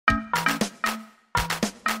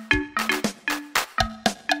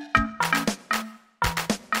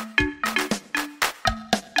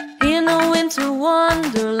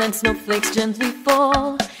wonderland, snowflakes gently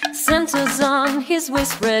fall. Santa's on his way,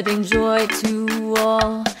 spreading joy to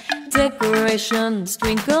all. Decorations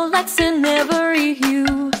twinkle lights in every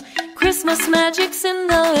hue. Christmas magic's in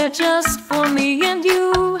the air just for me and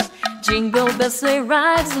you. Jingle bells, sleigh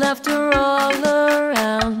rides, laughter all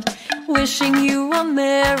around. Wishing you a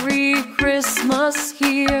Merry Christmas,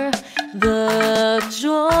 hear the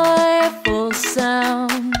joyful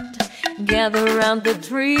sound. Gather round the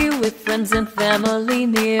tree with friends and family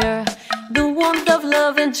near. The warmth of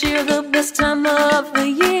love and cheer, the best time of the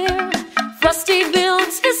year. Frosty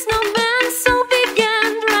builds his snowman so big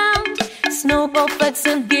and round. Snowball fights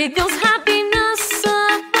and giggles, happiness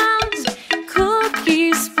abounds.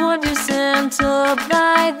 Cookies for dear Santa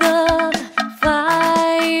by the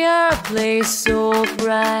fireplace so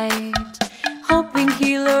bright, hoping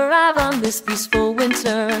he'll arrive on this peaceful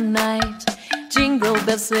winter night. Jingle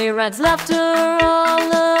bells, sleigh rides, laughter all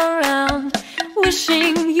around.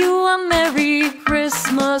 Wishing you a Merry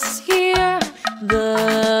Christmas, hear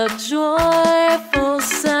the joyful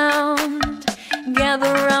sound.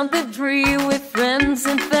 Gather round the tree with friends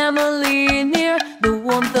and family near. The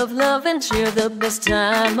warmth of love and cheer, the best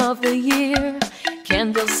time of the year.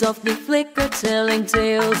 Candles softly flicker, telling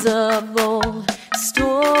tales of old.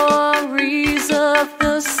 Stories of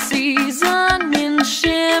the season in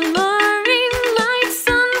shimmering lights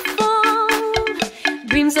unfold.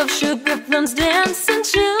 Dreams of sugar plums dance in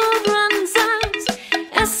children's eyes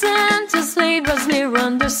as Santa's sleigh drives near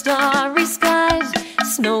under starry skies.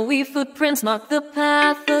 Snowy footprints mark the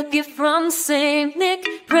path, a gift from Saint Nick.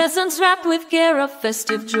 Presents wrapped with care, a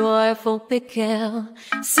festive, joyful pickle.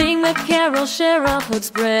 Sing the carol, share a hood,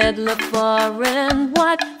 spread love far and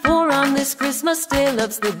wide. For on this Christmas day,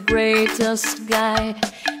 love's the greatest guide.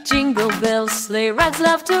 Jingle bells, sleigh rides,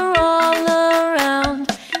 laughter all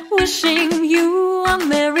around. Wishing you a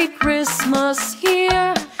Merry Christmas,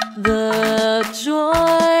 hear the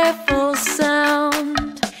joyful sound.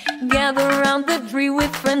 Gather round the tree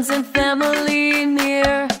with friends and family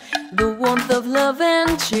near. The warmth of love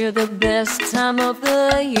and cheer, the best time of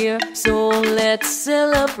the year. So let's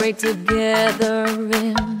celebrate together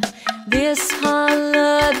in this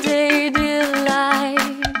holiday delight.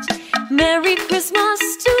 Merry Christmas